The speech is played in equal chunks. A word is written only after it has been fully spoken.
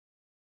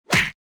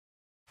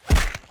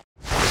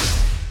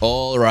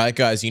All right,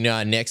 guys, you know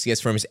our next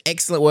guest from his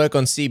excellent work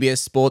on CBS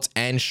Sports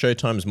and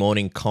Showtime's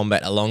Morning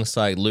Combat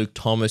alongside Luke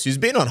Thomas, who's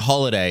been on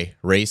holiday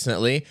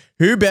recently.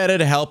 Who better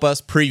to help us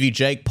preview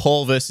Jake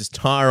Paul versus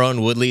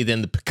Tyron Woodley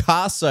than the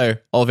Picasso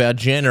of our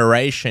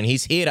generation?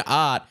 He's here to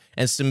art,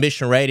 and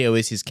Submission Radio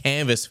is his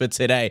canvas for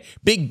today.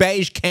 Big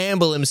Beige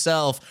Campbell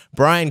himself,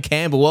 Brian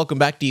Campbell, welcome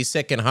back to your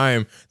second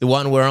home, the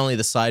one where only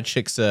the side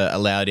chicks are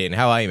allowed in.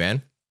 How are you,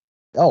 man?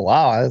 Oh,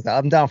 wow.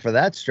 I'm down for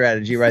that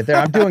strategy right there.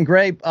 I'm doing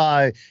great.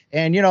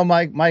 And, you know,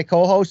 my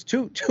co-host,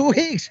 two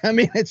weeks. I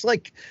mean, it's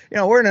like, you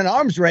know, we're in an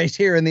arms race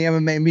here in the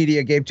MMA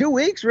media game. 2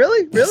 weeks?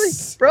 Really? Really,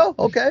 bro?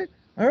 Okay.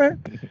 All right.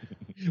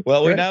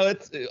 Well, we know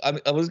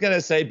I was going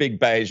to say Big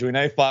Beige. We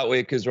know Fight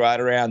Week is right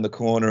around the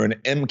corner, and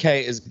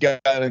MK is going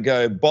to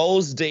go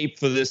balls deep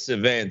for this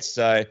event.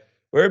 So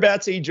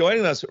whereabouts are you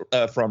joining us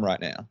from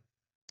right now?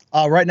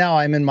 Right now,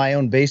 I'm in my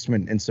own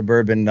basement in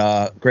suburban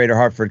Greater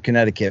Hartford,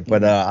 Connecticut.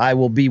 But I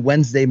will be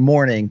Wednesday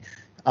morning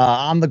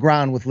on the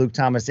ground with Luke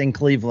Thomas in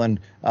Cleveland,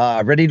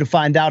 ready to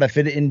find out if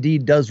it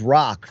indeed does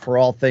rock for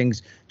all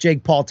things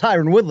Jake Paul,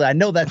 Tyron Woodley. I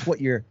know that's what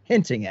you're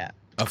hinting at.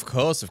 Of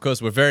course.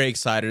 We're very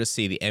excited to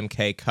see the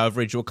MK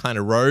coverage, what kind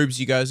of robes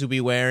you guys will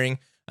be wearing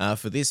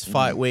for this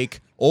fight week,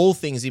 all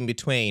things in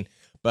between.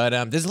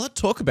 But there's a lot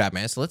to talk about,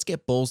 man. So let's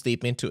get balls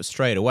deep into it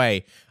straight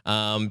away.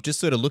 Just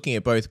sort of looking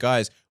at both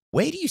guys.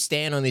 Where do you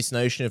stand on this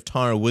notion of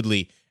Tyron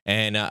Woodley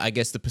and I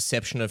guess the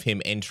perception of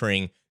him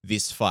entering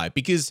this fight?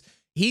 Because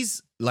he's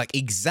like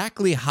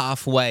exactly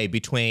halfway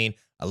between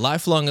a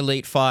lifelong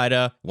elite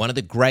fighter, one of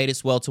the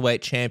greatest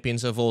welterweight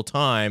champions of all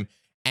time,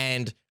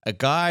 and a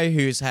guy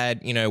who's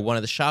had, you know, one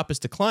of the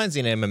sharpest declines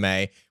in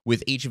MMA,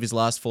 with each of his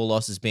last 4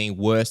 losses being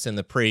worse than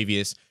the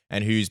previous,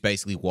 and who's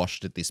basically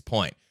washed at this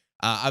point.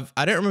 I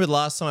don't remember the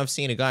last time I've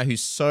seen a guy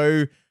who's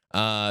so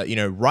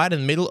right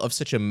in the middle of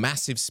such a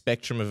massive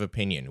spectrum of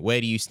opinion.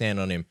 Where do you stand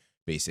on him,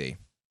 BC?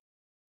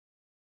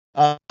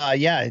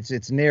 Yeah,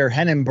 it's near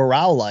Henan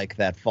Barrow like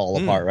that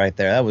fall apart right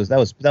there. That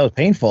was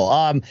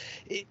painful.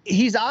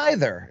 He's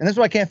either, and this is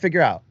what I can't figure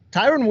out.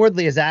 Tyron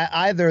Woodley is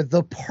either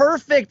the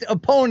perfect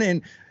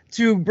opponent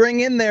to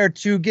bring in there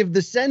to give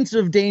the sense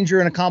of danger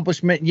and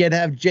accomplishment, yet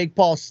have Jake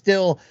Paul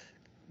still,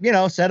 you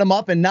know, set him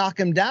up and knock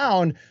him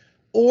down,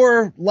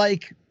 or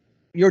like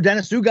your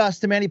Dennis Ugas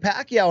to Manny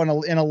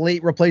Pacquiao in a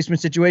late replacement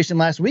situation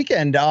last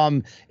weekend.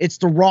 It's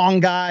the wrong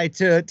guy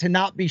to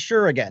not be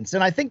sure against.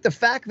 And I think the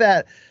fact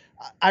that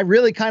I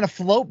really kind of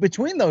float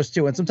between those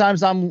two, and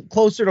sometimes I'm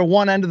closer to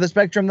one end of the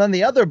spectrum than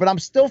the other, but I'm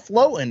still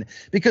floating,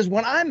 because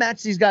when I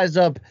match these guys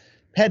up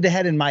head to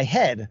head in my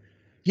head,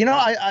 you know,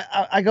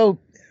 I go,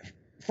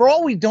 for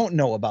all we don't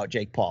know about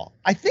Jake Paul,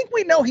 I think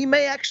we know he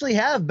may actually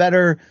have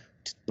better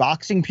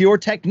boxing pure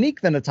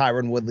technique than a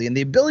Tyron Woodley, and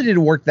the ability to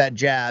work that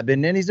jab,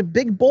 and he's a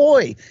big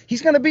boy.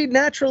 He's going to be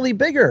naturally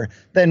bigger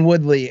than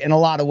Woodley in a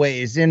lot of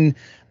ways, and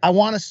I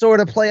want to sort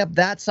of play up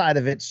that side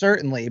of it,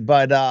 certainly,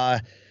 but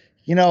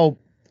you know,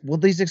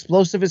 Woodley's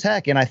explosive as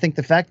heck, and I think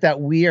the fact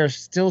that we are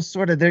still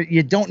sort of there,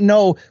 you don't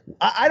know.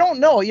 I don't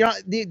know, you know,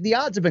 the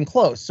odds have been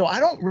close, so I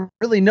don't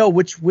really know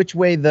which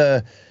way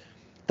the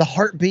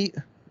heartbeat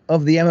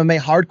of the MMA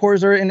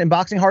hardcores and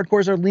boxing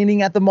hardcores are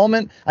leaning at the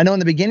moment. I know in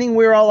the beginning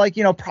we were all like,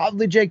 you know,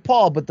 probably Jake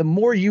Paul, but the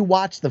more you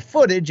watch the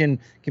footage, and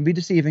can be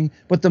deceiving,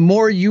 but the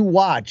more you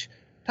watch,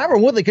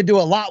 Tyron Woodley could do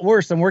a lot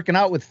worse than working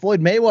out with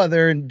Floyd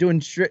Mayweather and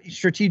doing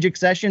strategic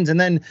sessions. And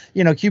then,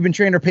 you know, Cuban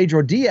trainer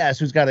Pedro Diaz,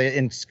 who's got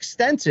an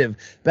extensive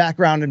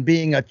background in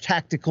being a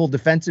tactical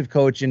defensive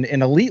coach in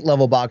elite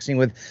level boxing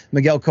with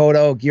Miguel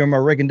Cotto, Guillermo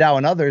Rigondeaux,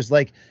 and others.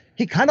 Like,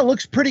 he kind of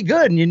looks pretty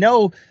good. And, you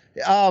know,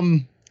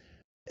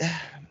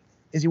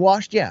 is he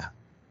washed? Yeah.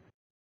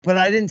 But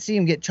I didn't see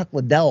him get Chuck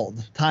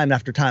Liddell'd time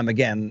after time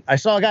again. I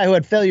saw a guy who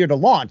had failure to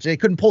launch. They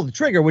couldn't pull the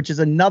trigger, which is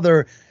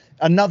another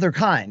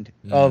kind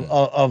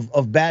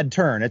of bad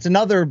turn. It's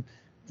another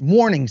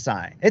warning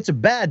sign. It's a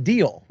bad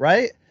deal,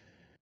 right?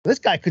 This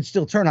guy could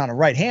still turn on a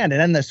right hand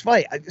and end this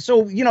fight.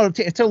 So, you know,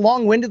 to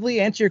long-windedly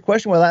answer your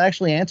question without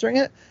actually answering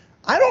it,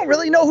 I don't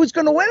really know who's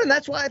going to win, and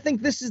that's why I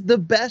think this is the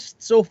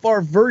best so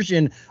far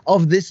version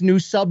of this new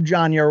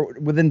subgenre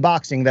within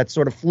boxing that's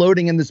sort of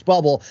floating in this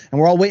bubble, and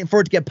we're all waiting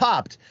for it to get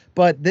popped.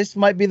 But this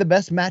might be the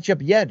best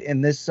matchup yet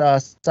in this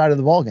side of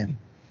the ballgame.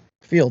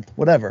 Field,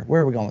 whatever.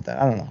 Where are we going with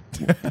that? I don't know.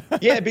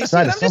 Yeah, BC,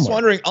 I'm just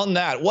wondering on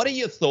that, what are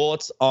your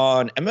thoughts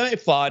on MMA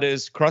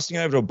fighters crossing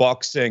over to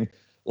boxing,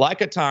 like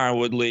a Tyron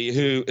Woodley,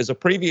 who is a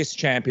previous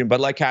champion, but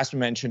like Casper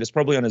mentioned, is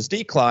probably on his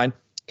decline,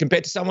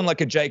 compared to someone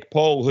like a Jake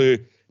Paul, who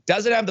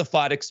doesn't have the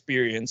fight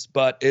experience,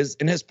 but is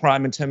in his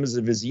prime in terms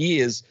of his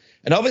years,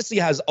 and obviously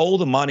has all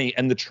the money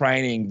and the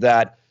training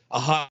that a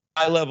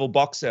high-level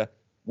boxer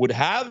would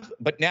have,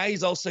 but now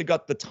he's also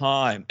got the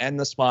time and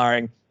the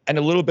sparring and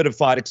a little bit of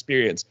fight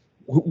experience.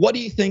 What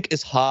do you think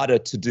is harder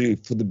to do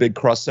for the big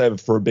crossover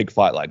for a big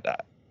fight like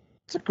that?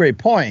 That's a great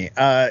point.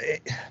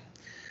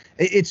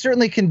 it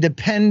certainly can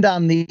depend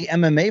on the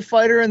MMA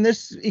fighter in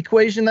this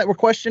equation that we're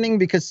questioning,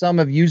 because some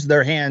have used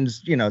their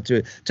hands,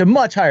 to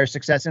much higher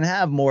success and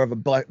have more of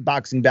a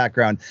boxing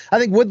background. I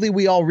think Woodley,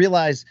 we all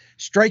realize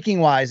striking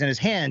wise in his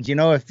hands,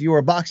 if you were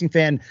a boxing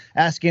fan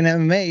asking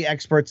an MMA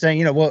expert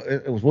saying, well,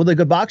 was Woodley a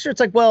good boxer? It's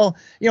like, well,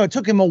 it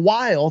took him a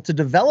while to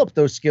develop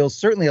those skills,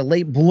 certainly a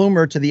late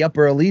bloomer to the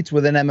upper elites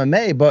within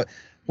MMA. But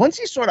once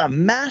he sort of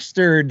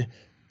mastered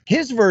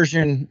his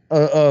version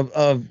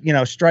of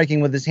striking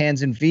with his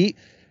hands and feet,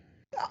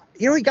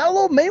 he got a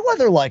little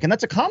Mayweather-like, and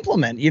that's a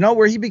compliment,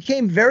 where he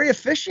became very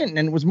efficient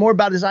and it was more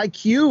about his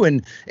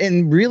IQ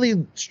and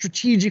really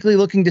strategically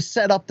looking to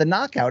set up the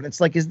knockout. It's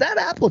like, is that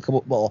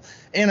applicable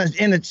in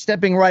a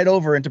stepping right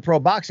over into pro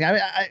boxing? I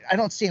mean, I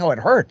don't see how it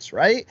hurts,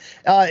 right?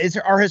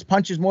 Are his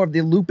punches more of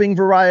the looping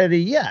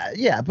variety?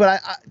 Yeah.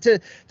 But to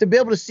be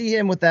able to see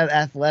him with that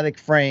athletic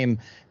frame,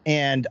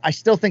 and I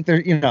still think there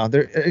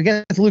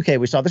against Luque,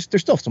 we saw there's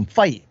still some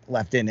fight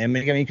left in him. I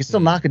mean, you can still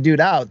knock a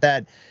dude out.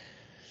 That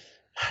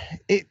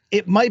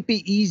it might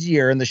be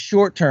easier in the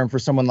short term for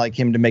someone like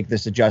him to make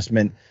this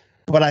adjustment,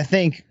 but I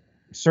think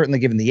certainly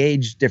given the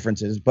age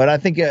differences. But I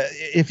think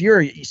if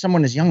you're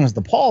someone as young as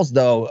the Pauls,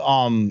 though,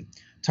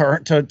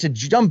 to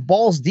jump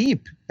balls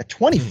deep at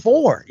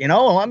 24,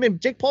 I mean,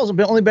 Jake Paul's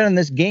only been in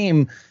this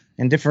game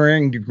in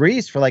differing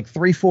degrees for like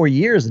 3-4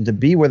 years, and to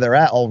be where they're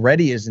at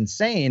already is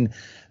insane.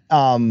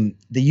 The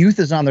youth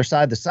is on their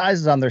side, the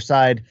size is on their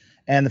side,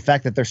 and the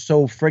fact that they're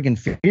so friggin'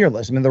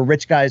 fearless. I mean, they're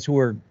rich guys who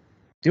are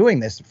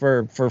doing this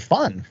for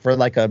fun, for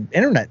like a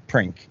internet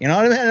prank. You know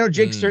what I mean? I know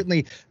Jake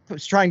certainly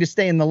was trying to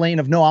stay in the lane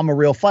of, no, I'm a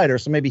real fighter.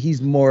 So maybe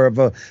he's more of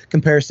a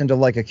comparison to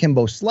like a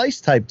Kimbo Slice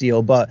type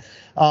deal. But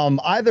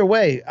either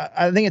way,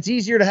 I think it's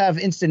easier to have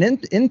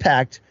instant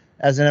impact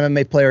as an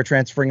MMA player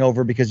transferring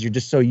over because you're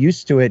just so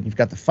used to it. You've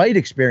got the fight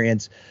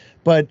experience.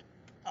 But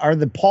are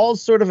the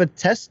Pauls sort of a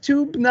test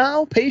tube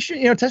now,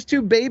 test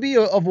tube baby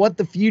of what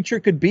the future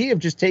could be, of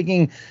just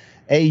taking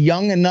a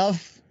young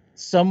enough,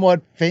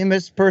 somewhat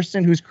famous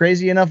person who's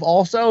crazy enough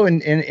also,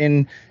 and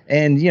they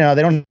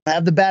don't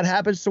have the bad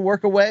habits to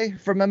work away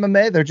from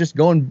MMA. They're just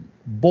going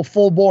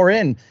full bore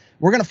in.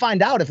 We're going to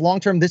find out if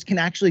long-term this can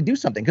actually do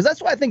something. Because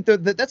that's why I think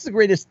that's the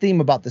greatest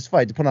theme about this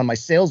fight, to put on my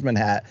salesman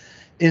hat,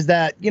 is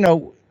that,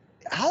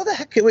 how the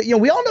heck,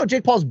 we all know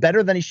Jake Paul's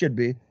better than he should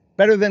be,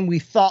 better than we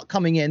thought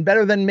coming in,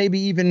 better than maybe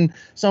even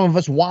some of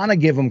us want to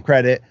give him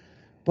credit.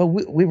 But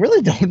we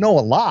really don't know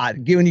a lot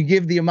when you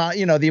give the amount,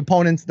 the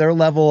opponents their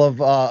level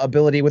of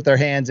ability with their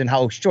hands and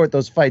how short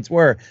those fights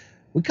were.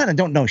 We kind of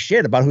don't know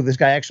shit about who this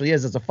guy actually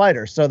is as a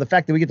fighter. So the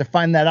fact that we get to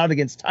find that out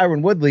against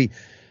Tyron Woodley,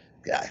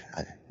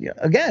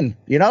 again,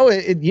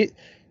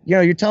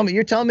 you're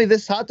telling me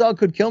this hot dog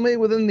could kill me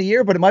within the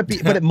year, but it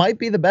might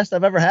be the best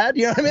I've ever had.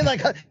 You know what I mean?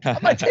 Like I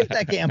might take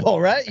that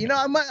gamble, right?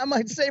 I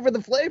might savor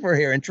the flavor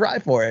here and try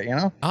for it.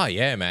 Oh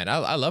yeah, man.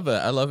 I love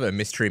a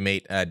mystery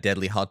meat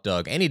deadly hot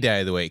dog any day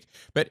of the week.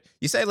 But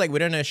you say like we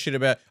don't know shit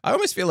about. I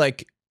almost feel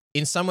like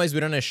in some ways we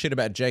don't know shit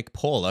about Jake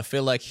Paul. I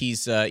feel like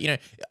he's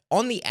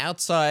on the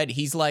outside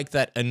he's like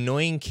that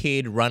annoying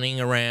kid running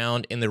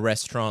around in the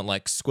restaurant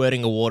like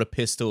squirting a water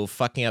pistol,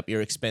 fucking up your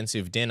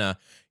expensive dinner,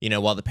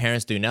 while the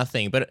parents do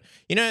nothing. But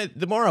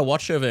the more I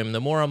watch of him,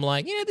 the more I'm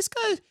like, this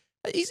guy,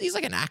 he's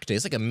like an actor.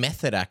 He's like a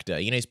method actor.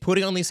 He's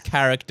putting on this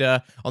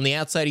character. On the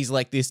outside, he's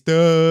like this,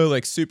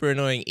 like super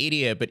annoying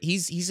idiot. But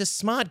he's a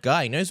smart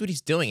guy. He knows what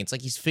he's doing. It's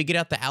like he's figured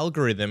out the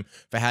algorithm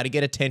for how to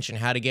get attention,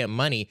 how to get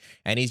money,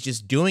 and he's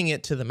just doing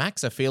it to the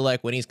max. I feel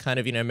like when he's kind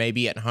of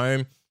maybe at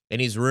home in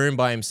his room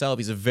by himself,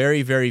 he's a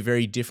very, very,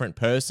 very different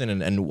person.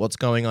 And what's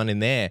going on in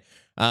there?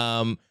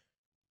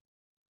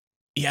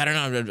 Yeah, I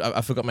don't know. I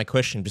forgot my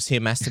question. Just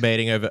here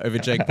masturbating over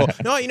Jake Paul.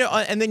 No,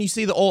 and then you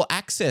see the all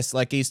access,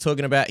 like he's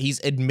talking about,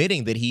 he's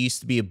admitting that he used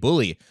to be a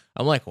bully.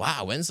 I'm like,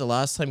 wow, when's the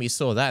last time you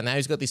saw that? Now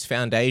he's got this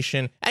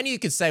foundation. And you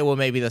could say, well,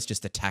 maybe that's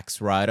just a tax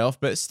write-off,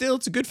 but still,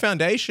 it's a good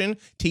foundation,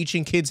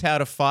 teaching kids how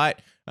to fight,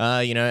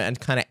 and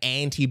kind of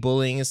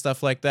anti-bullying and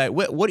stuff like that.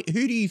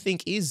 Who do you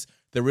think is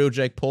the real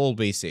Jake Paul,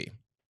 BC?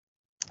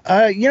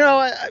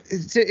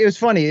 It was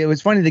funny. It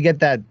was funny to get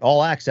that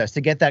all access, to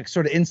get that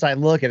sort of inside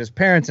look at his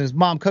parents and his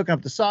mom cooking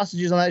up the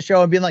sausages on that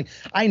show and being like,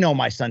 I know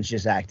my son's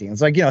just acting.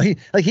 It's like,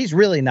 he's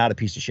really not a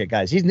piece of shit,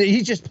 guys.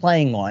 He's just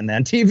playing one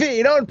on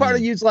TV, and part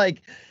of you's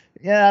like,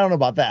 yeah, I don't know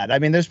about that. I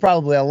mean, there's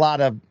probably a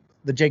lot of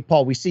the Jake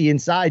Paul we see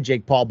inside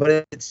Jake Paul,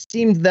 but it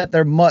seemed that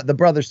they're the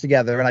brothers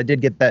together. And I did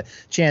get that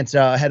chance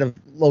ahead of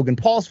Logan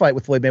Paul's fight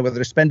with Floyd Mayweather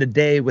to spend a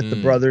day with the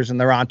brothers and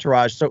their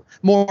entourage. So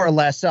more or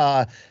less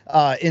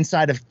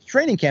inside of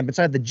training camp,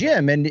 inside the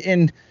gym. And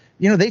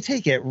they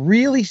take it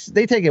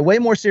way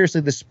more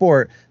seriously, the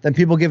sport, than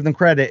people give them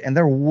credit. And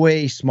they're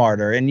way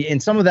smarter.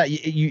 And some of that,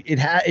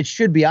 it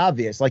should be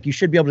obvious. Like you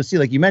should be able to see,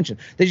 like you mentioned,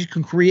 they just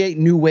can create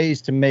new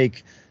ways to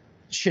make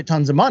shit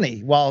tons of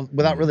money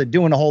without really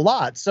doing a whole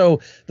lot. So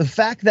the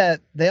fact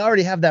that they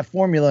already have that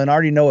formula and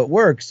already know it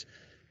works,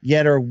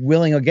 yet are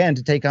willing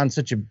to take on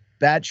such a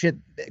batshit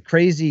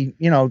crazy,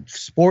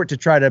 sport to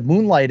try to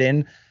moonlight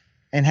in,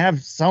 and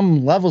have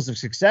some levels of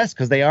success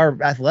because they are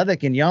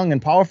athletic and young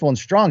and powerful and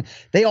strong,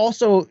 they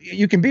also,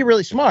 you can be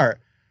really smart,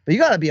 but you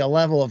got to be a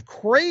level of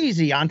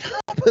crazy on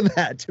top of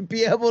that to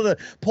be able to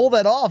pull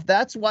that off.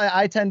 That's why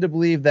I tend to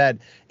believe that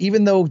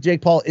even though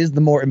Jake Paul is the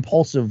more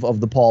impulsive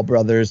of the Paul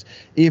brothers,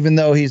 even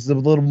though he's a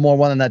little more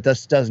one that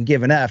doesn't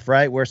give an F,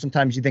 right? Where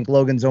sometimes you think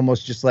Logan's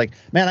almost just like,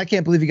 man, I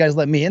can't believe you guys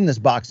let me in this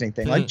boxing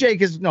thing. Like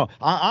Jake is, no,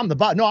 I'm the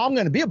bot. No, I'm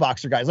going to be a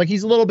boxer, guys. Like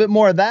he's a little bit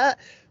more of that.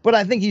 But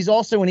I think he's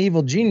also an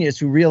evil genius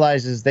who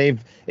realizes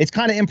it's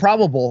kind of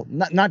improbable.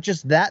 Not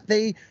just that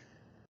they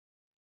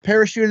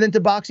parachuted into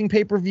boxing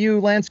pay-per-view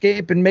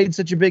landscape and made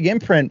such a big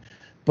imprint,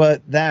 but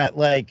that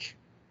like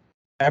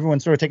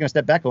everyone's sort of taking a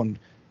step back going,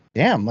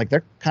 damn, like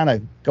they're kind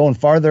of going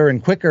farther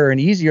and quicker and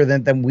easier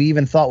than we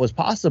even thought was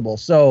possible.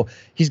 So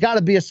he's got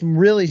to be a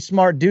really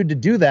smart dude to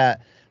do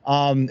that.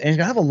 And he's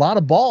got to have a lot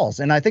of balls.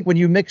 And I think when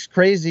you mix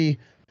crazy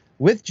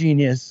with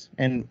genius,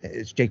 and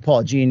it's Jake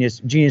Paul,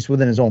 genius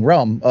within his own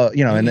realm,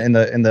 in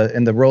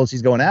the roles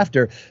he's going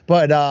after,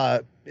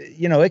 but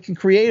it can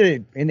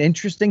create an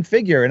interesting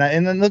figure.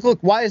 And then look,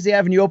 why is the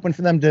avenue open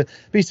for them to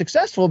be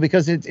successful?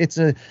 Because it's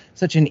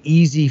such an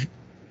easy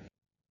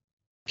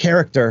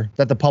character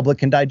that the public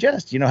can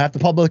digest. Half the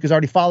public is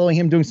already following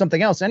him doing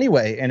something else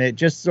anyway. And it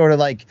just sort of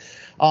like,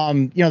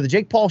 the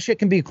Jake Paul shit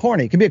can be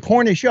corny. It can be a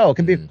corny show. It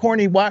can be a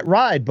corny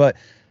ride. But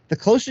the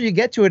closer you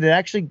get to it, it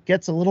actually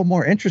gets a little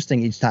more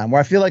interesting each time.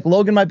 Where I feel like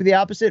Logan might be the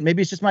opposite.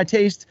 Maybe it's just my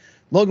taste.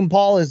 Logan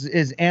Paul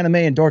is anime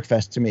and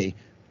dorkfest to me.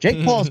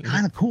 Jake Paul's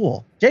kind of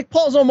cool. Jake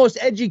Paul's almost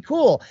edgy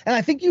cool. And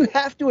I think you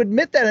have to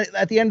admit that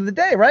at the end of the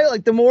day, right?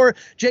 Like the more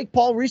Jake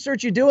Paul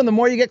research you do and the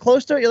more you get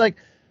close to it, you're like,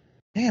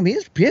 damn, he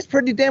is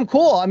pretty damn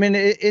cool. I mean,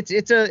 it's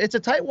a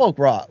tightrope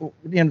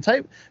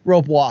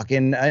walk.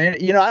 And, I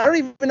don't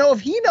even know if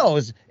he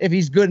knows if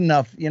he's good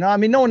enough. I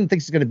mean, no one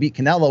thinks he's going to beat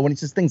Canelo when he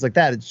says things like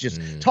that. It's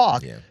just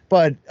talk. Yeah.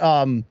 But,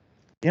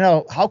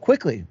 how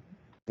quickly,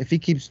 if he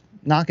keeps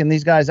knocking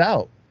these guys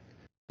out,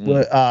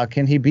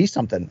 can he be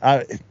something?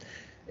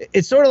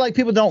 It's sort of like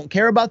people don't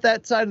care about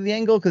that side of the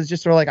angle because it's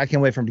just sort of like, I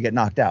can't wait for him to get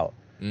knocked out.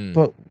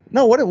 But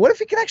no, what if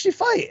he can actually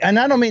fight? And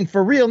I don't mean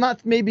for real,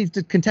 not maybe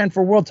to contend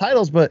for world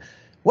titles, but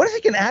what if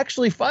he can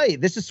actually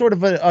fight? This is sort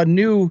of a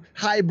new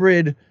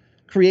hybrid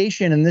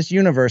creation in this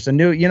universe, a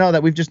new,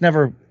 that we've just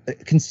never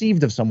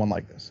conceived of someone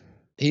like this.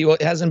 He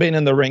hasn't been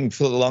in the ring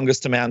for the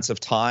longest amounts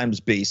of times,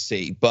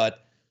 BC,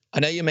 but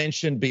I know you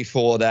mentioned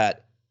before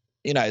that,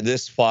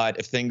 this fight,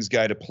 if things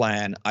go to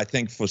plan, I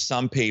think for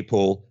some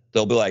people,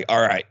 they'll be like,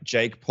 all right,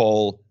 Jake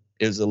Paul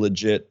is a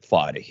legit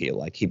fighter here.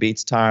 Like he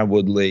beats Tyron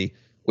Woodley.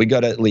 We got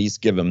to at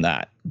least give him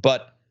that.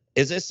 But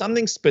is there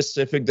something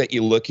specific that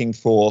you're looking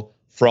for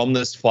from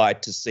this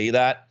fight to see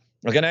that?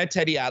 Like I know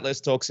Teddy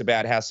Atlas talks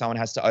about how someone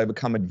has to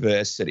overcome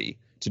adversity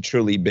to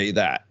truly be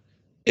that.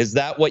 Is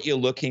that what you're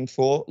looking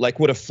for? Like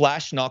would a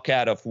flash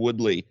knockout of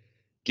Woodley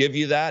give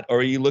you that? Or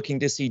are you looking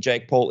to see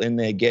Jake Paul in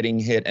there getting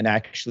hit and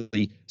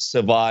actually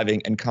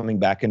surviving and coming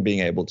back and being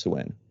able to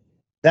win?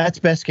 That's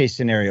best case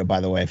scenario, by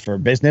the way, for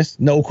business.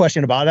 No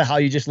question about it, how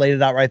you just laid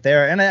it out right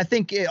there. And I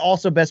think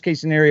also best case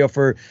scenario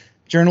for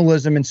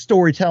journalism and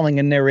storytelling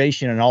and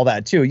narration and all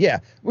that too. Yeah,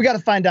 we got to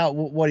find out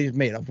what he's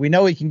made of. We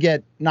know he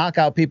can knock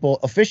out people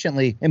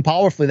efficiently and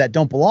powerfully that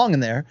don't belong in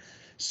there.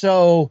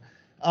 So,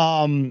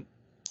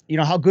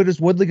 how good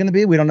is Woodley going to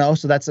be? We don't know.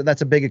 So that's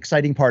a big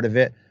exciting part of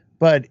it.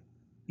 But,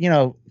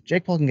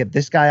 Jake Paul can get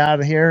this guy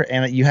out of here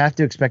and you have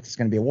to expect it's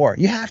going to be a war.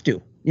 You have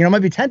to. It might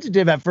be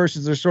tentative at first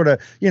as they're sort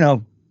of,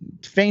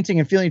 fainting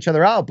and feeling each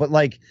other out. But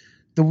like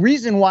the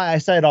reason why I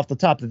said off the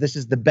top that this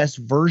is the best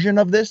version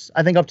of this,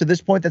 I think up to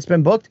this point that's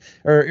been booked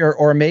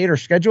or made or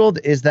scheduled,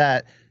 is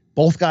that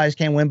both guys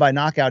can win by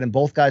knockout, and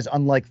both guys,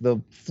 unlike the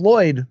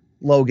Floyd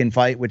Logan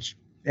fight, which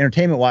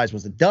entertainment wise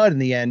was a dud in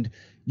the end,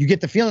 you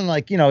get the feeling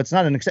like, it's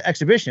not an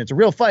exhibition, it's a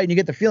real fight, and you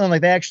get the feeling like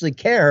they actually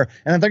care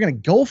and that they're going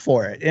to go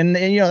for it. And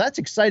that's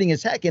exciting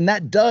as heck. And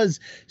that does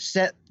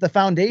set the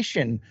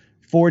foundation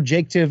for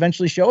Jake to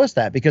eventually show us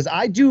that, because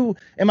I do,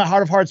 in my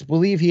heart of hearts,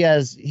 believe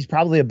he's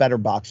probably a better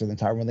boxer than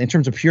Tyron Woodley in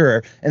terms of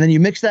pure. And then you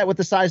mix that with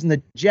the size and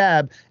the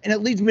jab, and it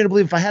leads me to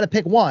believe if I had to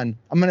pick one,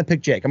 I'm going to pick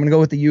Jake. I'm going to go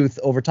with the youth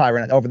over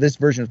Tyron, over this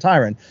version of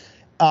Tyron.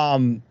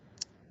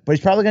 But he's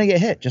probably going to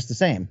get hit just the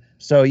same.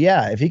 So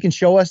yeah, if he can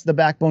show us the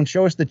backbone,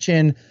 show us the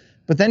chin,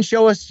 but then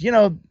show us,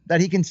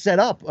 that he can set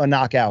up a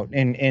knockout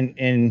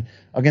in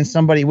against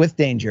somebody with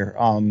danger.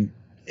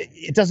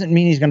 It doesn't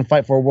mean he's going to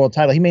fight for a world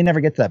title. He may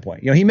never get to that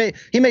point. He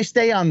may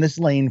stay on this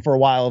lane for a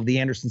while of the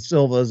Anderson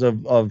Silvas,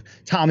 of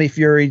Tommy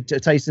Fury,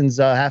 Tyson's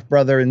half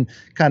brother and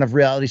kind of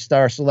reality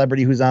star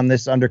celebrity who's on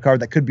this undercard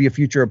that could be a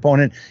future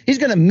opponent. He's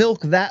going to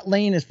milk that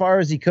lane as far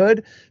as he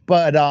could,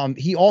 but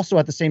he also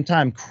at the same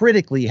time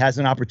critically has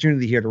an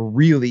opportunity here to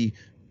really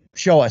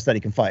show us that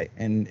he can fight.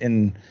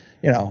 And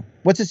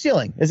what's his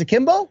ceiling? Is it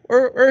Kimbo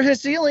or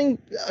his ceiling?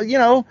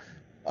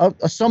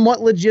 A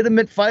somewhat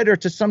legitimate fighter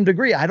to some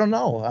degree. I don't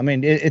know. I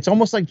mean, it's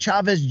almost like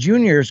Chavez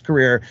Jr.'s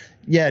career,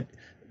 yet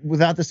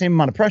without the same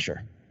amount of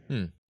pressure.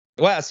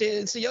 Wow.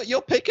 See,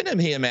 you're picking him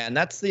here, man.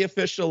 That's the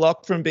official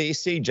lock from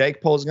BC.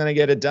 Jake Paul's going to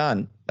get it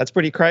done. That's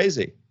pretty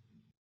crazy.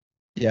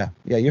 Yeah,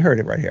 you heard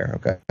it right here.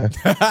 Okay. I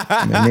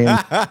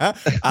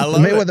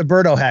love it. Mayweather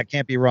Birdo hat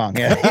can't be wrong.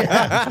 Yeah.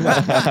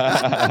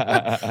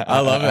 I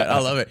love it. I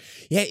love it.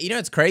 Yeah,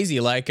 it's crazy.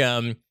 Like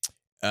when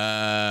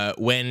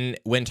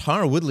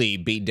Tyron Woodley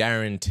beat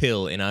Darren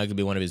Till in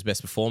arguably one of his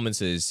best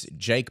performances,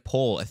 Jake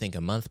Paul, I think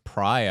a month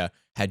prior,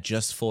 had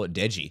just fought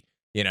Deji.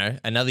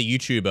 Another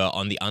YouTuber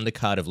on the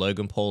undercard of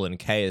Logan Paul and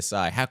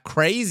KSI. How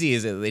crazy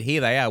is it that here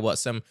they are,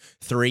 some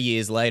 3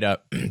 years later,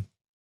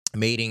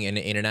 meeting in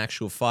an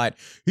actual fight?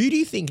 Who do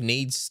you think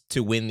needs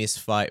to win this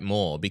fight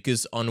more?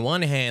 Because on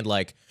one hand,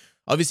 like,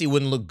 obviously it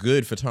wouldn't look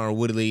good for Tyron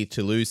Woodley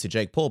to lose to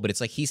Jake Paul, but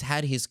it's like he's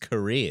had his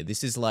career.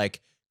 This is like,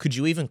 could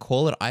you even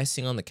call it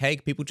icing on the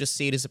cake? People just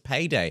see it as a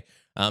payday.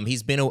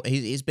 He's been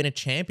a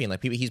champion.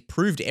 Like, he's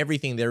proved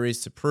everything there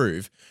is to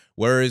prove.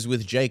 Whereas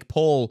with Jake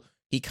Paul,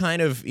 he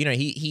kind of,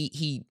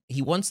 he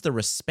wants the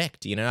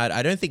respect.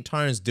 I don't think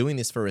Tyron's doing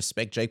this for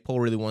respect. Jake Paul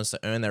really wants to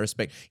earn that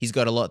respect. He's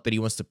got a lot that he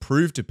wants to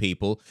prove to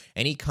people,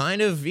 and he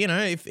kind of,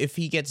 if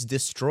he gets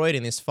destroyed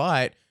in this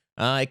fight,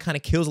 it kind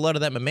of kills a lot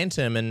of that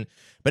momentum.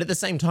 But at the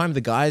same time,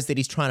 the guys that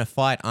he's trying to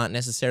fight aren't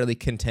necessarily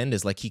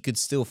contenders. Like, he could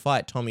still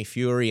fight Tommy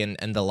Fury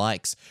and the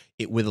likes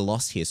with a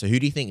loss here. So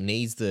who do you think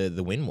needs the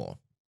win more?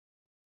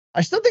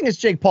 I still think it's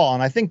Jake Paul,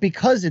 and I think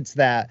because it's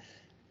that,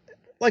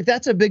 like,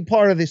 that's a big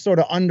part of the sort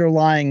of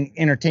underlying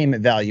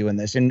entertainment value in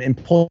this and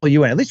pull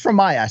you in, at least from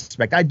my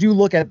aspect. I do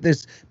look at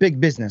this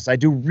big business. I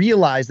do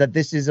realize that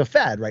this is a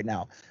fad right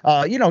now.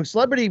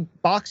 Celebrity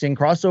boxing,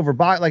 crossover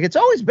boxing, like, it's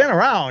always been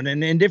around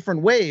and in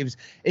different waves.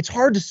 It's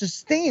hard to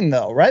sustain,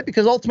 though, right?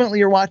 Because ultimately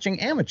you're watching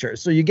amateurs.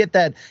 So you get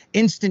that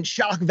instant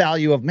shock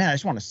value of, man, I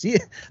just want to see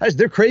it.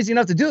 They're crazy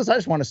enough to do this. I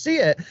just want to see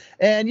it.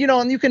 And,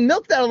 and you can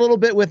milk that a little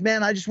bit with,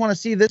 man, I just want to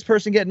see this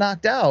person get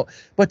knocked out.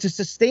 But to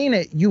sustain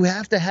it, you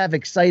have to have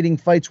exciting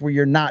fights where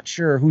you're not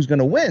sure who's going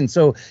to win.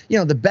 So,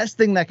 the best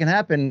thing that can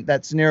happen,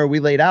 that scenario we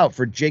laid out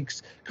for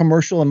Jake's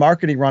commercial and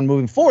marketing run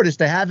moving forward, is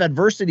to have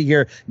adversity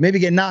here, maybe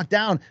get knocked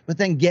down, but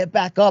then get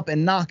back up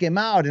and knock him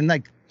out. And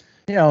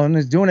and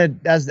is doing it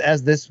as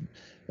this,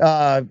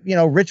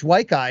 rich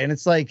white guy. And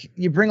it's like,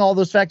 you bring all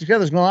those factors together.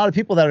 There's going to be a lot of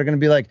people that are going to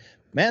be like,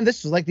 man,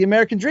 this is like the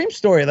American dream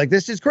story. Like,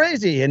 this is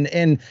crazy.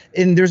 And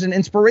there's an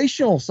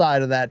inspirational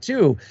side of that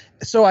too.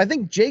 So I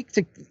think Jake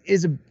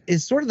is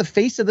sort of the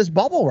face of this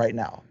bubble right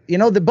now.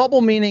 The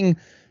bubble meaning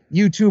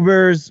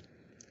YouTubers,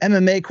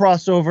 MMA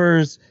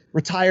crossovers,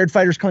 retired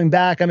fighters coming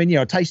back. I mean,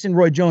 Tyson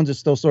Roy Jones is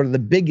still sort of the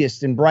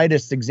biggest and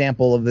brightest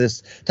example of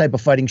this type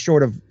of fighting,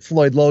 short of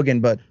Floyd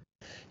Logan. But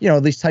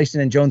at least Tyson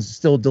and Jones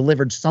still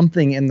delivered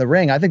something in the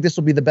ring. I think this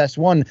will be the best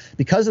one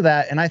because of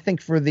that. And I think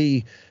for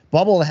the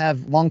bubble to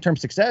have long-term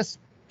success,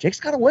 Jake's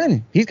got to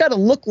win. He's got to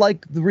look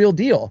like the real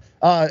deal.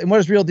 And what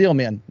does real deal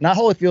mean? Not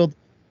Holyfield,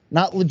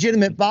 not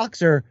legitimate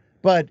boxer,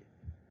 but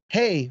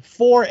hey,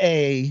 for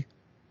a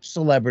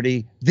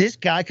celebrity, this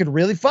guy could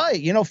really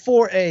fight.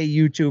 For a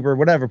YouTuber,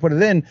 whatever, put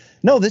it in.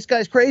 No, this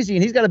guy's crazy,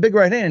 and he's got a big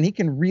right hand, and he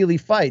can really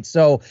fight.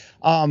 So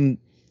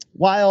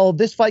while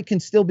this fight can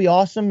still be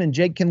awesome and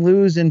Jake can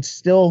lose, and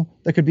still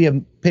there could be a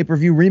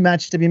pay-per-view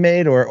rematch to be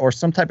made or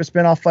some type of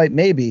spinoff fight,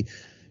 maybe.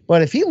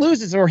 But if he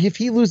loses, or if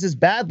he loses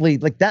badly,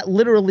 like, that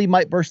literally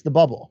might burst the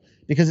bubble,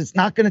 because it's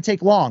not going to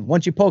take long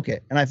once you poke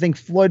it. And I think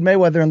Floyd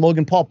Mayweather and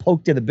Logan Paul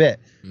poked it a bit.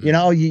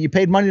 Mm-hmm. You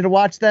paid money to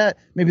watch that.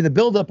 Maybe the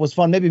buildup was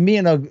fun. Maybe me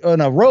in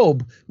a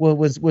robe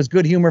was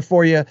good humor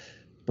for you.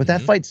 But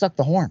that fight sucked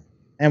the horn.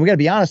 And we got to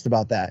be honest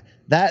about that.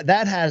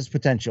 That has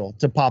potential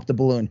to pop the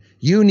balloon.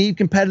 You need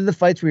competitive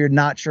fights where you're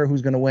not sure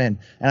who's going to win.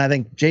 And I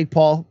think Jake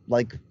Paul,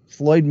 like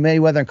Floyd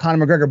Mayweather and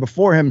Conor McGregor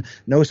before him,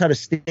 knows how to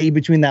stay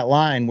between that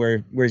line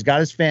where he's got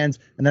his fans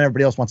and then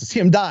everybody else wants to see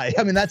him die.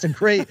 I mean, that's a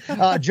great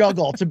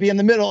juggle to be in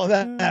the middle of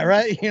that,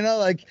 right?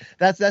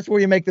 That's where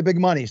you make the big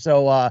money.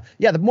 So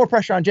the more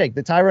pressure on Jake.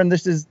 The Tyron,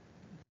 this is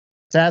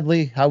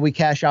sadly how we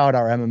cash out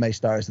our MMA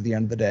stars at the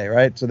end of the day,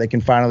 right? So they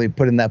can finally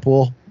put in that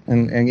pool.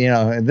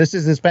 And this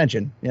is his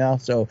pension,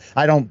 so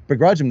I don't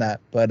begrudge him that,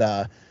 but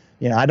I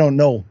don't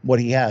know what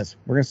he has.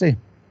 We're going to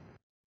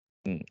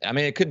see. I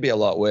mean, it could be a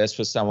lot worse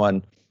for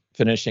someone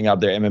finishing up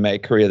their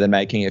MMA career than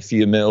making a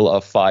few mil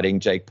of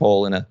fighting Jake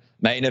Paul in a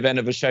main event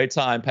of a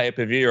Showtime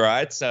pay-per-view,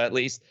 right? So at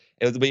least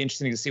it'll be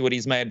interesting to see what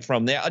he's made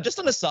from there. Just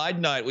on a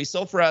side note, we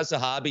saw Faraz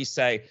Zahabi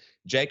say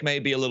Jake may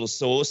be a little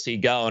saucy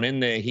going in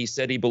there. He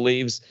said he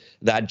believes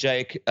that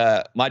Jake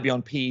might be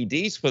on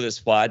PEDs for this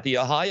fight. The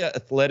Ohio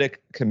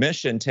Athletic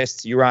Commission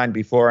tests urine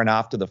before and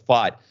after the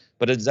fight,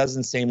 but it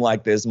doesn't seem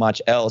like there's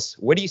much else.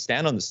 Where do you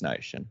stand on this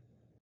notion?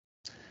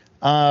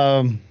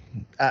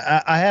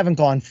 I haven't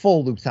gone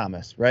full Luke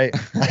Thomas, right?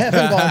 I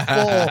haven't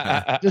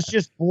gone full.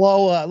 Just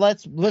blow.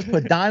 Let's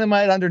put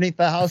dynamite underneath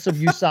the house of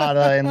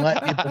USADA and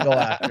let people go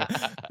after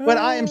it. But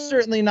I am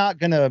certainly not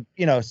gonna,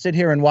 sit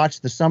here and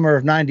watch the summer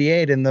of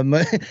 '98 and the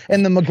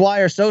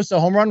McGuire Sosa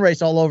home run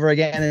race all over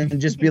again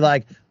and just be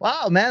like,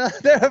 wow, man,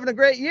 they're having a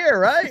great year,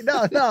 right?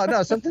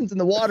 No, something's in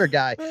the water,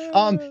 guy.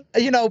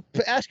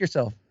 Ask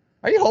yourself,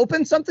 are you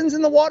hoping something's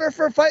in the water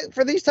for a fight,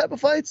 for these type of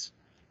fights?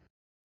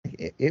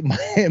 it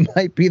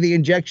might be the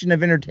injection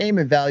of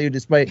entertainment value,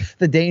 despite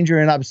the danger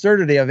and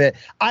absurdity of it.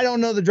 I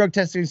don't know the drug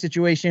testing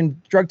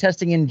situation. Drug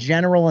testing in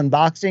general in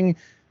boxing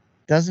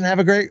doesn't have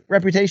a great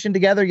reputation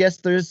together. Yes,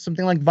 there's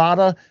something like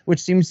VADA, which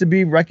seems to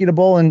be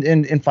reputable,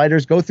 and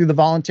fighters go through the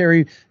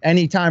voluntary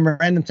anytime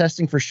random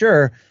testing for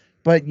sure.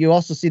 But you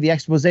also see the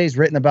exposés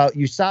written about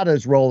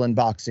USADA's role in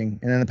boxing.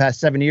 And in the past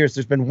 7 years,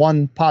 there's been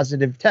one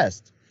positive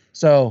test.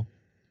 So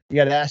you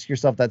got to ask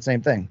yourself that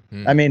same thing.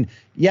 I mean,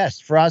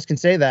 yes, Faraz can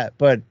say that,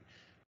 but,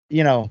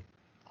 you know,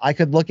 I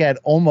could look at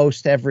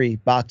almost every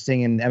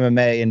boxing and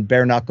MMA and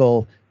bare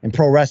knuckle and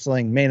pro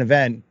wrestling main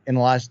event in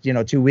the last,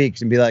 2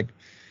 weeks and be like,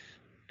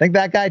 think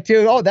that guy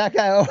too. Oh, that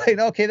guy. Oh, wait,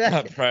 okay.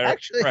 That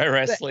pro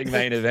wrestling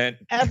main event.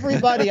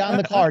 Everybody on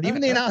the card,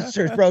 even the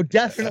announcers, bro.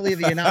 Definitely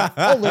the announcers.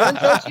 Oh,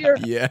 Lorenzo's here.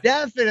 Yeah,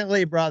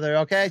 definitely, brother.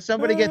 Okay,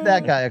 somebody get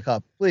that guy a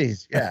cup,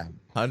 please. Yeah,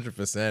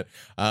 100%.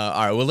 All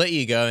right, we'll let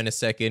you go in a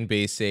second,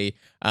 BC.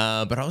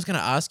 But I was going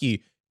to ask you,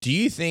 do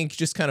you think,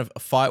 just kind of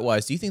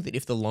fight-wise, do you think that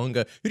who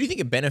do you think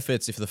it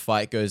benefits if the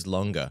fight goes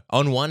longer?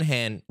 On one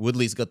hand,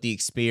 Woodley's got the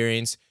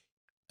experience.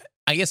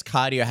 I guess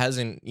cardio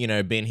hasn't,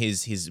 been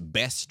his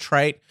best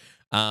trait.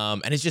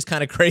 And it's just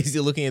kind of crazy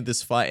looking at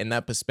this fight in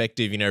that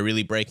perspective,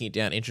 really breaking it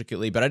down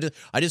intricately. But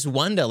I just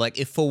wonder, like,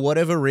 if for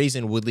whatever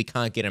reason Woodley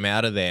can't get him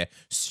out of there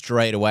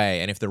straight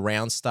away, and if the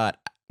rounds start,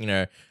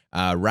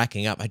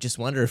 racking up, I just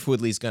wonder if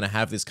Woodley's going to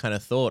have this kind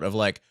of thought of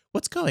like,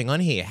 what's going on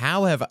here?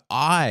 How have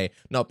I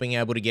not been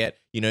able to get,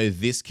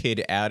 this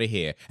kid out of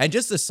here? And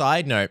just a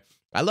side note,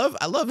 I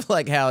love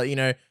like how,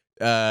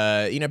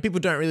 people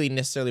don't really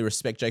necessarily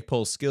respect Jake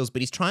Paul's skills,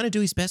 but he's trying to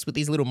do his best with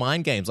these little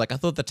mind games. Like, I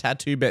thought the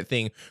tattoo bet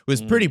thing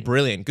was pretty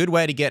brilliant. Good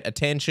way to get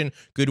attention.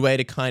 Good way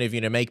to kind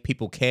of, make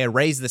people care.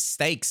 Raise the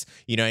stakes,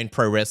 in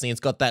pro wrestling. It's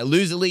got that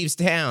loser leaves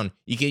town.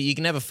 You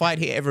can never fight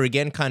here ever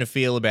again kind of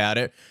feel about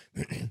it.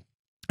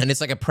 And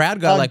it's like a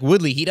proud guy like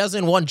Woodley. He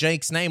doesn't want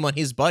Jake's name on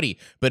his body.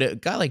 But a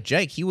guy like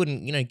Jake, he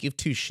wouldn't, give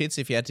two shits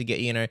if he had to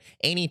get,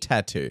 any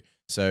tattoo.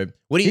 So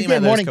what do you think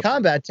about those? Morning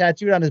Combat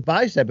tattooed on his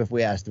bicep if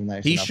we asked him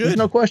that. He should. There's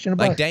no question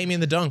about it. Like Damien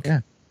the Dunk.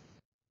 Yeah.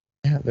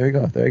 Yeah, there you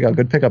go.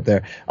 Good pickup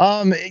there.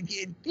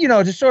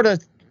 To sort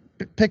of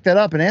pick that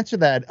up and answer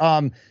that.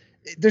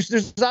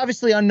 There's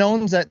obviously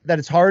unknowns that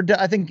it's hard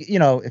to, I think,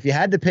 if you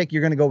had to pick,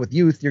 you're going to go with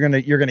youth. You're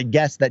going to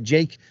guess that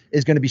Jake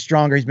is going to be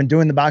stronger. He's been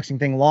doing the boxing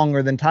thing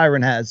longer than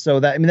Tyron has.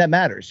 So that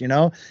matters,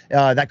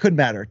 that could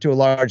matter to a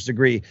large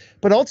degree.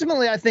 But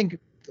ultimately, I think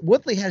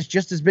Woodley has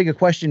just as big a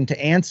question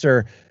to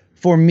answer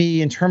for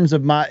me in terms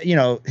of my,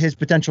 his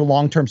potential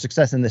long-term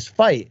success in this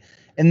fight.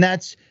 And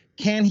that's,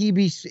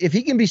 if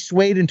he can be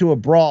swayed into a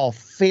brawl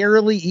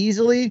fairly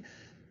easily,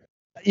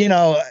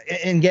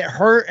 and get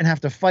hurt and have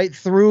to fight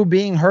through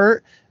being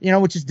hurt,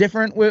 which is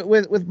different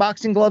with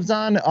boxing gloves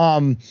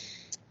on.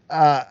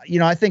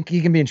 I think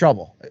he can be in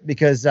trouble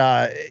because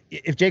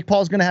if Jake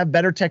Paul's going to have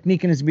better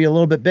technique and is be a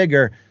little bit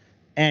bigger,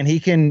 and he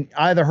can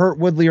either hurt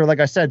Woodley or,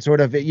 like I said,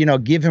 sort of,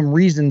 give him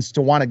reasons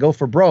to want to go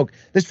for broke,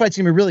 this fight's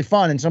going to be really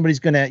fun and somebody's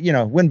going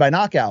to, win by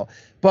knockout.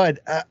 But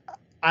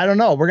I don't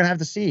know. We're going to have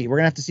to see. We're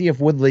going to have to see if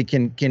Woodley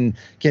can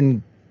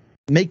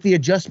make the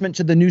adjustment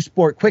to the new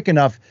sport quick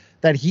enough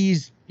that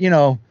he's,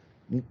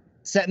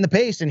 setting the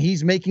pace and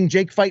he's making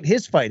Jake fight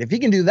his fight. If he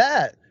can do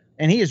that,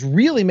 and he has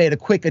really made a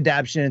quick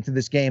adaptation into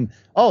this game,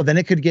 then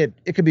it could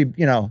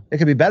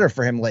be better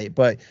for him late.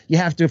 But you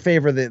have to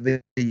favor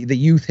the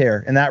youth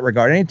here in that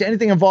regard.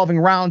 Anything involving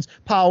rounds,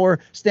 power,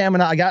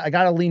 stamina, I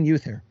got to lean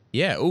youth here.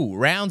 Yeah,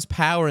 rounds,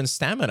 power, and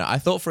stamina. I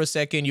thought for a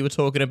second you were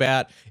talking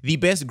about the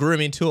best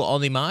grooming tool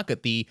on the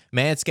market, the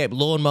Manscaped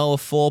Lawnmower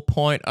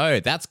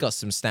 4.0. That's got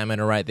some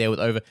stamina right there with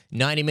over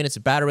 90 minutes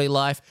of battery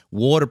life,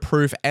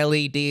 waterproof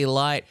LED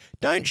light.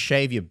 Don't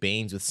shave your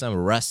beans with some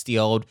rusty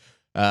old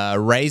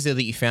razor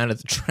that you found at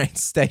the train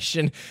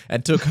station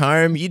and took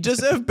home. You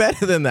deserve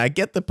better than that.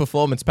 Get the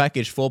Performance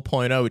Package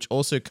 4.0, which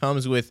also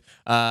comes with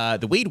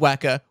the Weed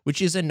Whacker,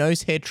 which is a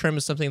nose hair trimmer,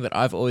 something that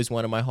I've always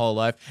wanted my whole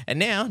life. And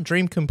now,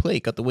 dream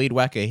complete. Got the Weed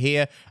Whacker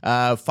here.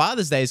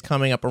 Father's Day is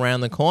coming up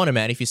around the corner,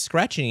 man. If you're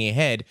scratching your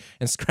head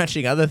and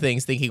scratching other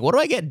things, thinking, what do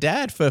I get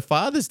Dad for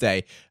Father's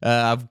Day?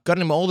 I've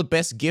gotten him all the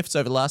best gifts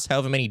over the last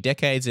however many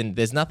decades, and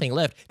there's nothing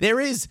left.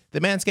 There is the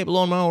Manscaped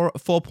Lawnmower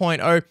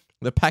 4.0.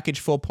 The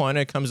Package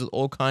 4.0 comes with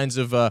all kinds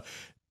of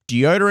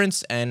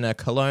deodorants and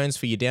colognes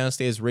for your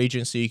downstairs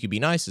region, so you can be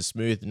nice and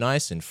smooth,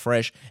 nice and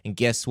fresh. And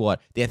guess what?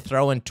 They're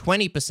throwing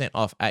 20%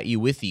 off at you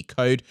with the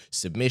code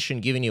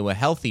SUBMISSION, giving you a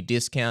healthy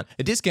discount,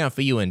 a discount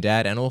for you and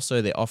Dad, and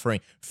also they're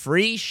offering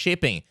free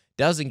shipping.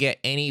 Doesn't get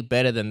any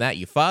better than that.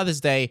 Your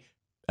Father's Day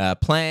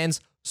plans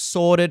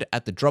sorted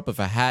at the drop of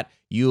a hat.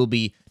 You'll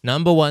be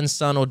number one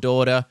son or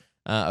daughter,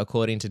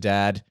 according to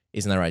Dad.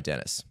 Isn't that right,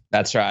 Dennis?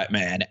 That's right,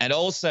 man. And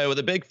also, with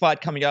a big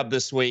fight coming up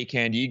this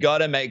weekend, you got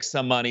to make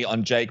some money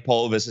on Jake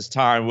Paul versus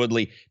Tyron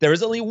Woodley. There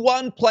is only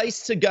one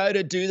place to go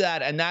to do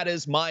that, and that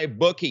is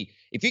MyBookie.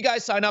 If you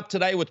guys sign up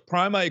today with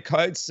promo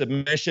code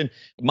SUBMISSION,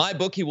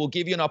 MyBookie will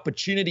give you an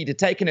opportunity to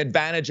take an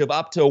advantage of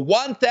up to a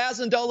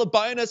 $1,000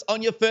 bonus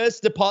on your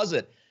first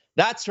deposit.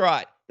 That's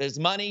right. There's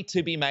money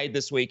to be made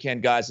this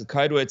weekend, guys, with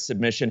code word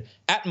submission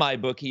at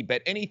MyBookie.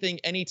 Bet anything,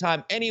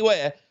 anytime,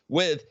 anywhere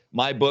with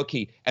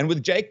MyBookie. And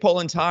with Jake Paul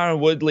and Tyron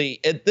Woodley,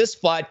 at this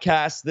fight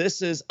cast,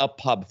 this is a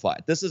pub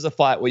fight. This is a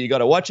fight where you got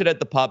to watch it at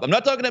the pub. I'm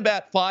not talking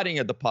about fighting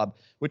at the pub,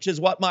 which is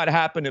what might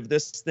happen if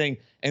this thing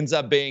ends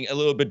up being a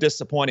little bit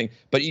disappointing.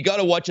 But you got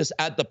to watch us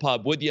at the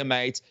pub with your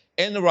mates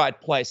in the right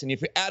place. And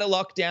if you're out of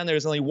lockdown,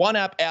 there's only one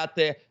app out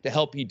there to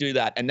help you do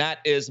that, and that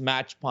is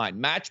Matchpine.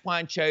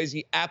 Matchpine shows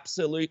you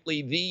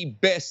absolutely the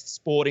best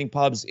sporting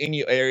pubs in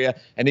your area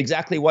and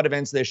exactly what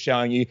events they're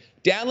showing you.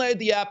 Download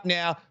the app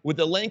now with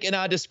the link in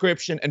our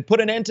description and put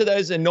an end to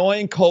those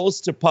annoying calls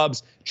to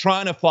pubs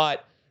trying to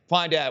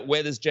find out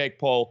where there's Jake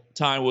Paul,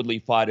 Tyron Woodley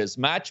fighters.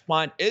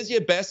 Matchpoint is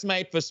your best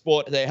mate for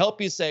sport. They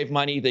help you save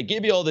money. They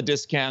give you all the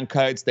discount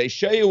codes. They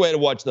show you where to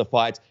watch the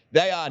fights.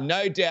 They are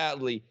no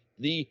doubtly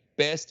the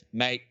best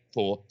mate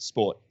for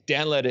sport.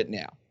 Download it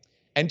now.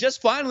 And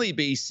just finally,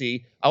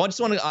 BC, I just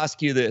want to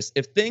ask you this.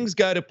 If things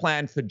go to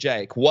plan for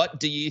Jake, what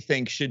do you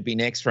think should be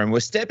next for him? We're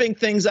stepping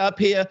things up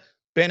here.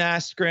 Ben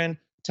Askren,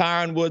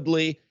 Tyron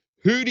Woodley.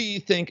 Who do you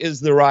think is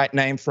the right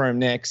name for him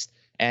next?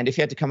 And if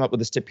you had to come up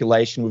with a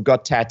stipulation, we've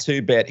got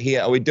tattoo bet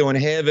here. Are we doing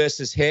hair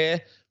versus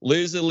hair?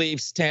 Loser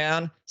leaves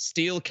town?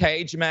 Steel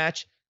cage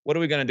match? What are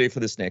we going to do for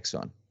this next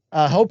one?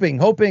 Hoping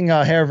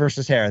hair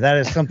versus hair. That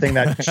is something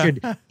that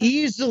should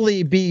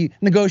easily be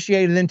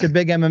negotiated into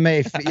big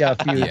MMA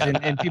feuds,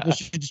 and people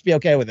should just be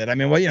okay with it. I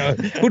mean, well,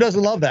 who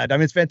doesn't love that? I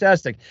mean, it's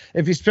fantastic.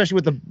 Especially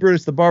with the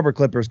Brutus the Barber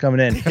Clippers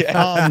coming in.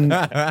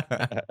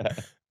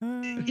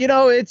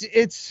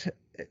 It's.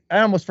 I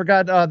almost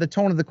forgot the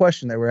tone of the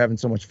question. They were having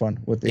so much fun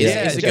with the.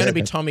 Is it going to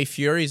be Tommy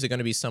Fury? Is it going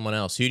to be someone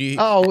else? Who do you?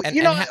 Look.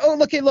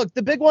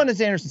 The big one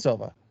is Anderson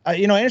Silva.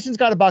 Anderson's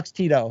got to box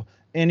Tito.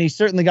 And he's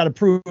certainly got to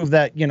prove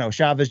that,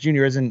 Chavez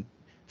Jr. isn't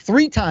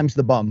 3 times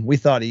the bum we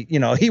thought he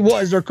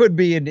was or could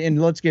be.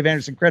 And let's give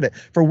Anderson credit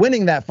for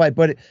winning that fight.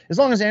 But as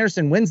long as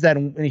Anderson wins that,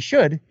 and he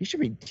should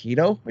be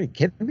Tito. Are you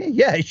kidding me?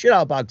 Yeah, he should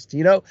outbox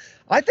Tito.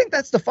 I think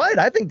that's the fight.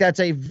 I think that's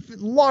a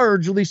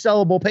largely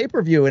sellable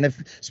pay-per-view. And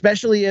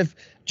especially if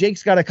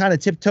Jake's got to kind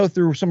of tiptoe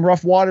through some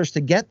rough waters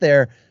to get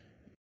there,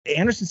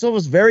 Anderson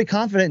Silva's very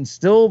confident and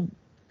still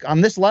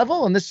on this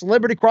level, and this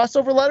celebrity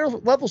crossover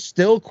level,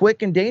 still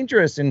quick and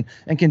dangerous and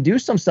can do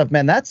some stuff,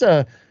 man. That's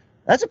a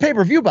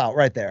pay-per-view bout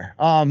right there.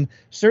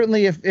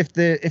 Certainly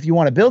if you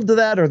want to build to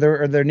that, or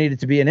there needed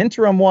to be an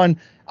interim one,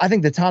 I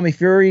think the Tommy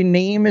Fury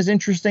name is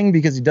interesting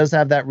because he does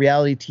have that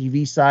reality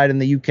TV side in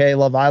the UK,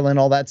 Love Island,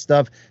 all that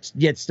stuff,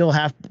 yet still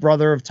half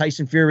brother of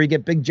Tyson Fury,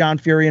 get Big John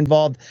Fury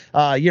involved.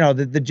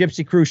 The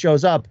Gypsy Crew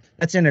shows up.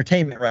 That's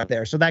entertainment right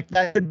there. So that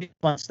could be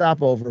a fun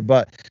stopover.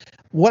 But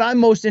what I'm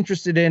most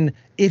interested in,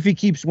 if he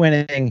keeps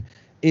winning,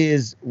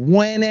 is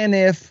when and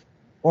if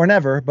or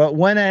never, but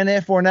when and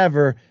if or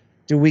never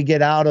do we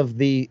get out of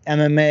the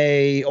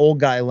MMA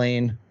old guy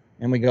lane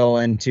and we go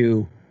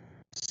into,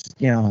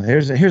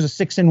 here's a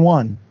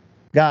 6-1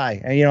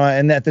 guy,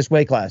 and at this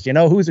weight class,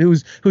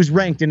 who's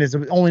ranked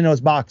and only knows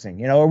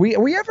boxing. Are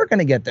we ever going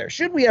to get there?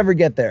 Should we ever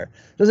get there?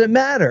 Does it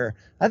matter?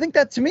 I think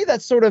that, to me,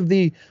 that's sort of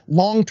the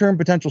long-term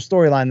potential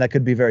storyline that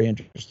could be very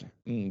interesting.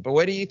 But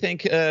where do you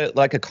think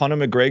like a Conor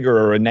McGregor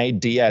or a Nate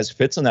Diaz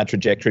fits on that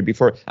trajectory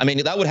before? I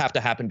mean, that would have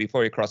to happen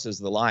before he crosses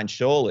the line,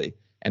 surely.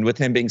 And with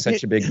him being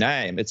such a big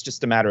name, it's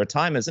just a matter of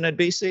time, isn't it,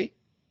 BC?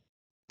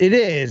 It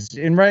is.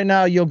 And right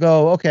now you'll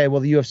go, okay,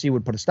 well, the UFC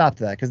would put a stop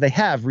to that because they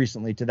have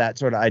recently to that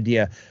sort of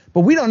idea.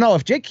 But we don't know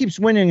if Jake keeps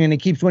winning and he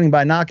keeps winning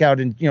by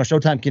knockout, and,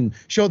 Showtime can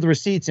show the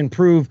receipts and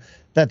prove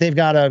that they've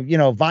got a,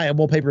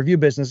 viable pay-per-view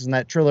business and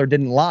that Triller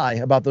didn't lie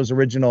about those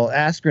original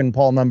Askren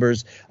Paul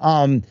numbers.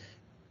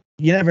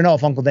 You never know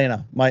if Uncle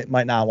Dana might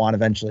not want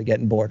eventually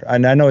getting bored.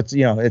 And I know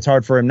it's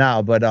hard for him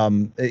now, but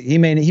he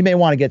may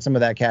want to get some of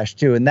that cash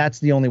too. And that's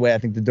the only way I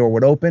think the door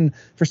would open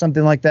for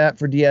something like that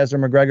for Diaz or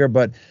McGregor.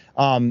 But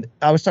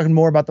I was talking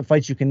more about the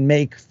fights you can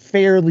make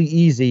fairly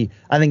easy.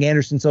 I think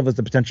Anderson Silva is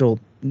the potential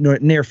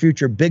near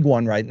future big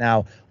one right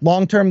now.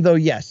 Long term though,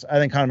 yes, I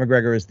think Conor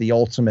McGregor is the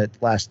ultimate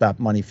last stop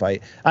money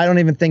fight. I don't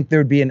even think there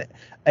would be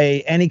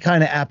any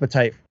kind of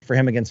appetite for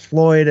him against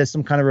Floyd as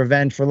some kind of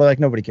revenge for, like,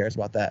 nobody cares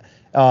about that.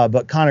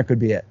 But Conor could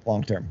be it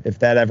long term if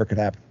that ever could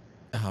happen.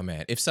 Oh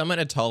man, if someone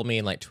had told me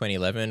in like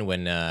 2011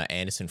 when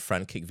Anderson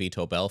front kicked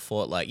Vitor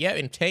Belfort, like, yeah,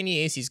 in 10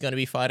 years he's going to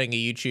be fighting a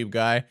YouTube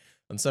guy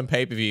on some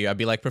pay-per-view, I'd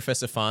be like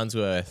Professor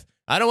Farnsworth.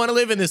 I don't want to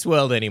live in this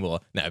world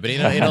anymore. No, but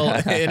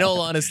in all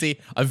honesty,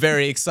 I'm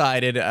very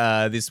excited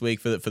this week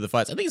for the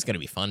fights. I think it's going to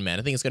be fun, man.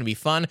 I think it's going to be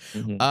fun.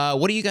 Mm-hmm.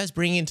 What are you guys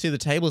bringing to the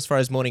table as far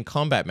as Morning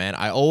Combat, man?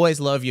 I always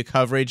love your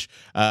coverage.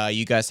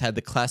 You guys had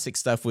the classic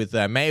stuff with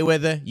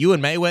Mayweather. You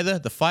and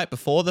Mayweather, the fight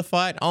before the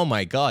fight. Oh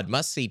my God,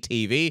 must see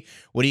TV.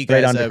 What do you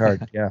guys? Great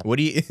undercard. Yeah. What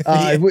do you?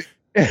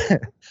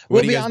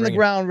 We'll be on the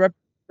ground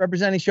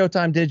representing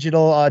Showtime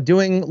Digital,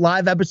 doing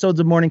live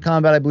episodes of Morning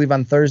Combat, I believe,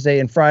 on Thursday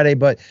and Friday.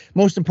 But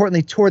most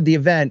importantly, toward the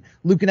event,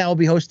 Luke and I will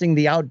be hosting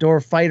the Outdoor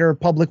Fighter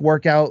public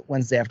workout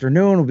Wednesday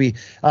afternoon. We'll be,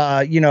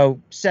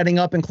 setting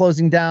up and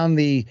closing down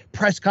the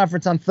press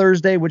conference on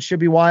Thursday, which should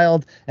be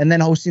wild, and then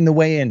hosting the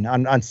weigh-in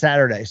on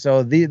Saturday.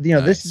 So Nice.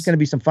 This is going to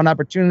be some fun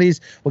opportunities.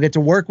 We'll get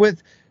to work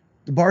with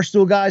the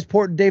Barstool guys,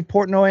 Dave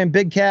Portnoy and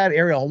Big Cat,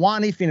 Ariel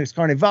Hawani, Phoenix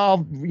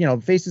Carnival,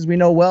 faces we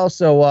know well.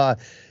 So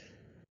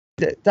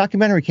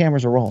documentary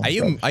cameras are rolling.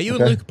 Are you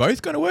and Luke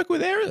both going to work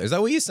with Ariel? Is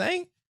that what you're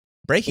saying?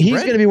 Breaking He's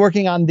bread? going to be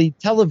working on the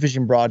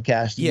television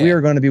broadcast. Yeah. We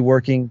are going to be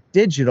working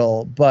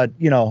digital, but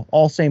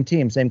all same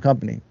team, same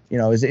company.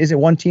 Is it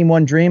one team,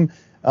 one dream?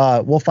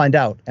 We'll find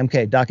out.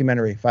 MK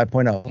documentary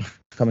 5.0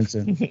 coming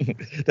soon.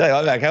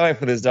 I can't wait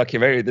for this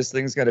documentary. This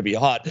thing's going to be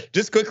hot.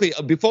 Just quickly,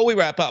 before we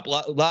wrap up,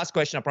 last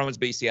question, I promise,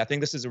 BC. I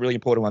think this is a really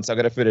important one, so I've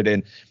got to fit it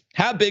in.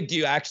 How big do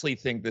you actually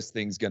think this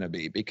thing's going to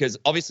be? Because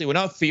obviously we're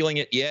not feeling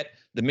it yet.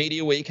 The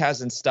media week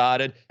hasn't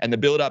started and the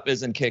build-up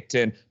isn't kicked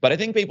in. But I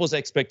think people's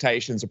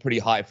expectations are pretty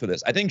high for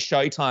this. I think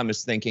Showtime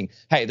is thinking,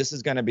 hey, this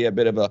is going to be a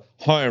bit of a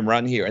home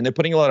run here. And they're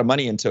putting a lot of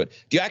money into it.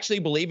 Do you actually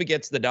believe it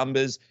gets the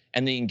numbers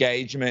and the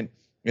engagement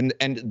and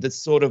the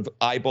sort of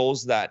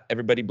eyeballs that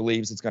everybody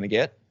believes it's going to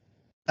get?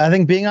 I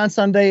think being on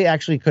Sunday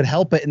actually could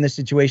help it in this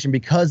situation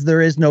because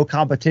there is no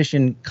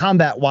competition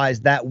combat-wise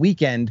that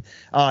weekend.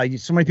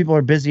 So many people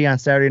are busy on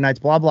Saturday nights,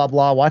 blah, blah,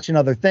 blah, watching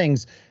other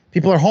things.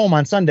 People are home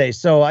on Sundays.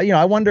 So,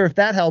 I wonder if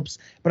that helps.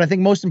 But I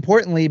think most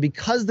importantly,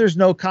 because there's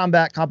no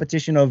combat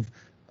competition of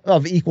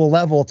equal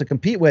level to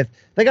compete with,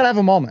 they got to have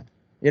a moment.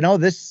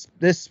 This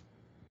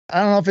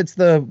I don't know if it's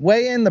the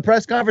weigh-in, the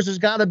press conference, there's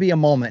got to be a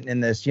moment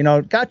in this.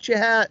 Got your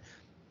hat.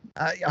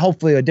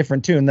 Hopefully a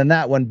different tune than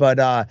that one,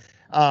 but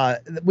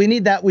we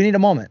need that. We need a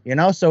moment,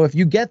 So if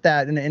you get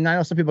that, and I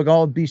know some people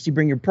go, "Oh, BC,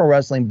 bring your pro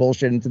wrestling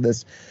bullshit into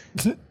this."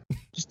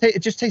 It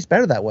just tastes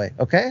better that way.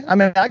 Okay, I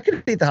mean, I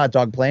could eat the hot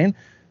dog plain,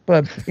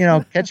 but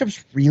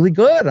ketchup's really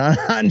good on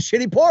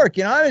shitty pork.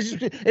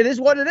 It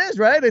is what it is,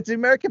 right? It's an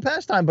American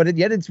pastime, but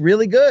yet it's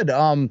really good.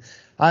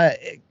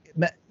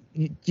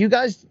 You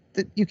guys,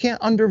 you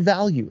can't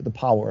undervalue the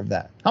power of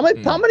that.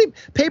 How many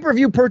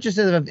pay-per-view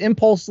purchases have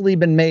impulsively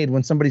been made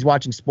when somebody's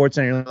watching sports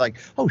and you're like,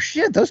 oh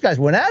shit, those guys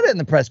went at it in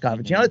the press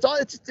conference.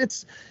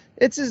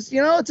 It's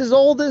as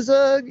old as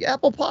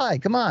apple pie.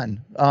 Come on,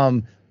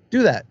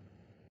 do that.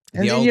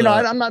 And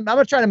I'm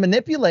not trying to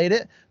manipulate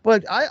it,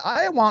 but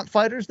I want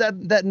fighters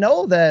that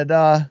know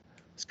that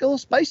it's a little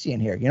spicy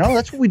in here.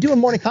 That's what we do in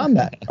Morning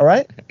Combat. All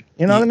right.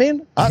 You know what I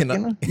mean?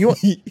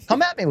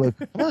 Come at me, Luke.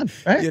 Come on,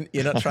 right?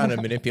 You're not trying to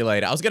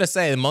manipulate it. I was going to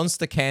say the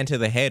monster can to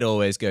the head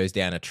always goes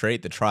down a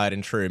treat, the tried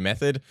and true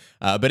method.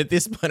 But at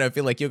this point, I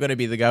feel like you're going to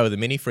be the guy with the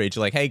mini fridge.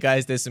 Like, hey,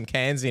 guys, there's some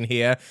cans in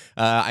here.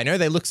 I know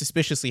they look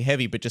suspiciously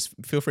heavy, but just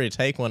feel free to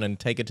take one and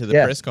take it to the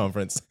press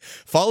conference.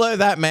 Follow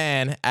that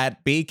man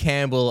at B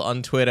Campbell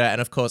on Twitter and,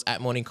 of course,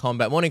 at Morning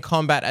Combat. Morning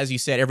Combat, as you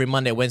said, every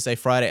Monday, Wednesday,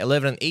 Friday,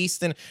 11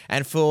 Eastern.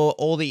 And for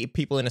all the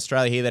people in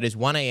Australia here, that is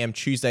 1 a.m.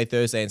 Tuesday,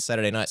 Thursday, and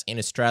Saturday nights in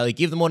Australia.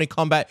 Give the Morning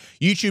Combat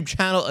YouTube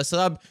channel a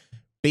sub.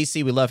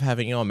 BC, we love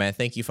having you on, man.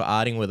 Thank you for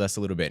arting with us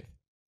a little bit.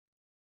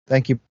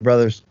 Thank you,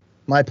 brothers.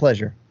 My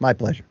pleasure. My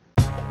pleasure.